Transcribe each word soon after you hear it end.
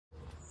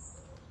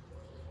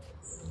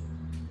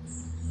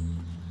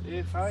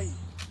Fai.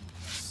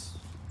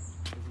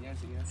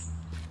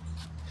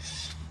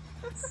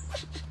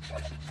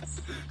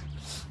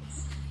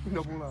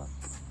 No pula.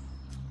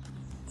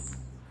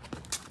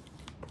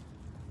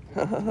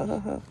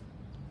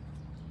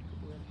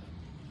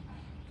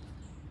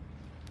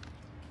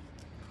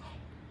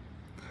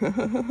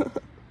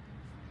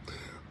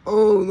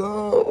 Oh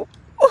no!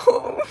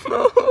 Oh no!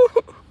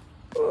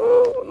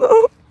 Oh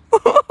no!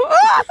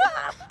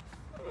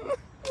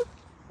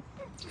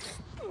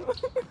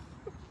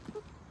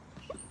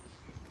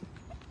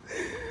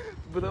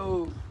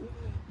 Bro,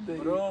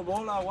 Bro,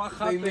 Bola, what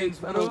they make happened,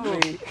 fun bro?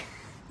 of me.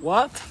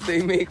 What?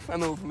 They make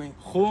fun of me.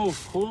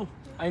 Who?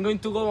 I'm going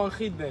to go and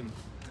hit them.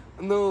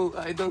 No,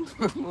 I don't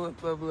know what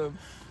problem.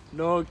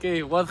 No,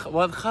 okay.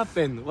 What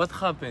happened? What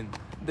happened?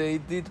 They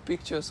did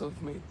pictures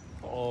of me.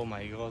 Oh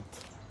my god.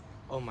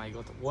 Oh my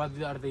god. What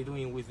are they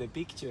doing with the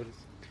pictures?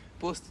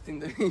 Post it in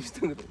the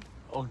Instagram.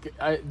 Okay.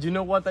 Do you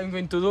know what I'm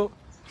going to do?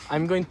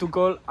 I'm going to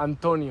call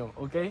Antonio,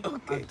 okay?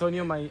 Okay.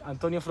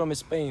 Antonio from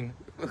Spain.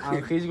 Okay.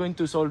 And he's going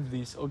to solve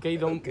this, okay?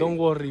 Don't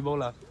worry,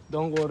 Bola.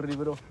 Don't worry,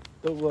 bro.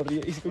 Don't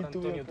worry. He's going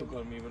Antonio to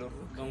call me, bro.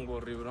 Don't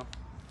worry, bro.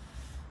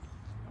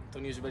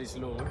 Antonio is very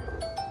slow.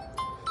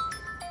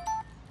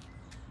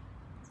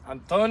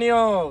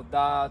 Antonio,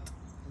 that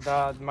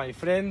my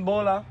friend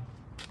Bola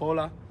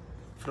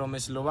from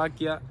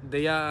Slovakia,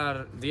 they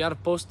are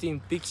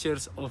posting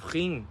pictures of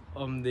him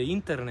on the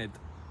internet,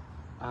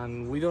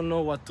 and we don't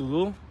know what to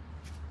do.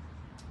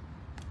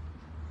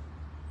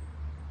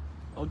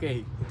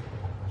 Okay,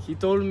 he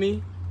told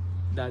me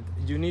that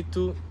you need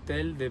to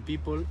tell the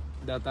people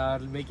that are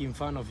making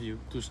fun of you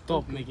to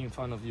stop making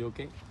fun of you,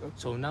 okay?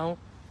 So now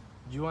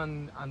you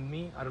and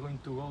me are going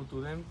to go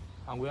to them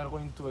and we are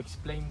going to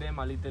explain them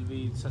a little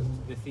bit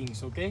the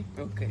things, okay?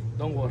 Okay.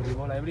 Don't worry,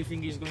 Bola,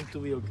 everything is going to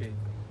be okay.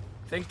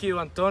 Thank you,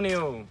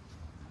 Antonio.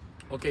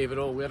 Okay,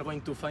 bro, we are going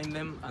to find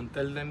them and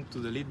tell them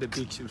to delete the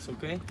pictures,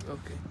 okay?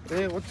 Okay.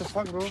 Hey, what the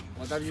fuck, bro?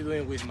 What are you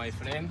doing with my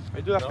friend? I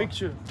do a No?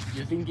 picture.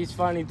 You think it's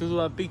funny to do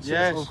a picture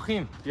Yes. of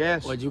him?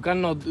 Yes. Well, you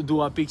cannot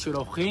do a picture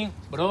of him,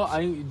 bro.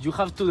 You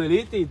have to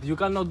delete it. You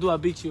cannot do a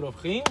picture of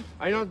him.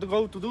 I not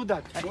go to do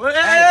that.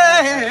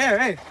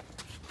 Hey!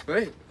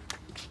 Wait.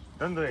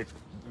 Don't do it.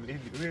 We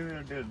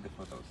will delete the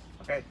photos.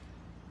 Okay.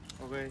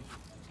 Okay.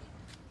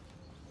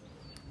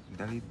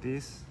 Delete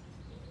this.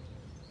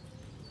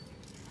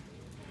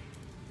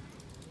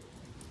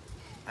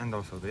 And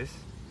also this.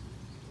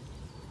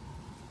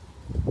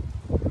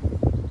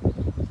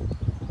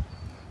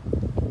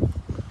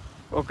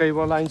 Okay,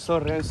 Bola, I'm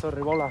sorry,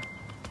 Bola.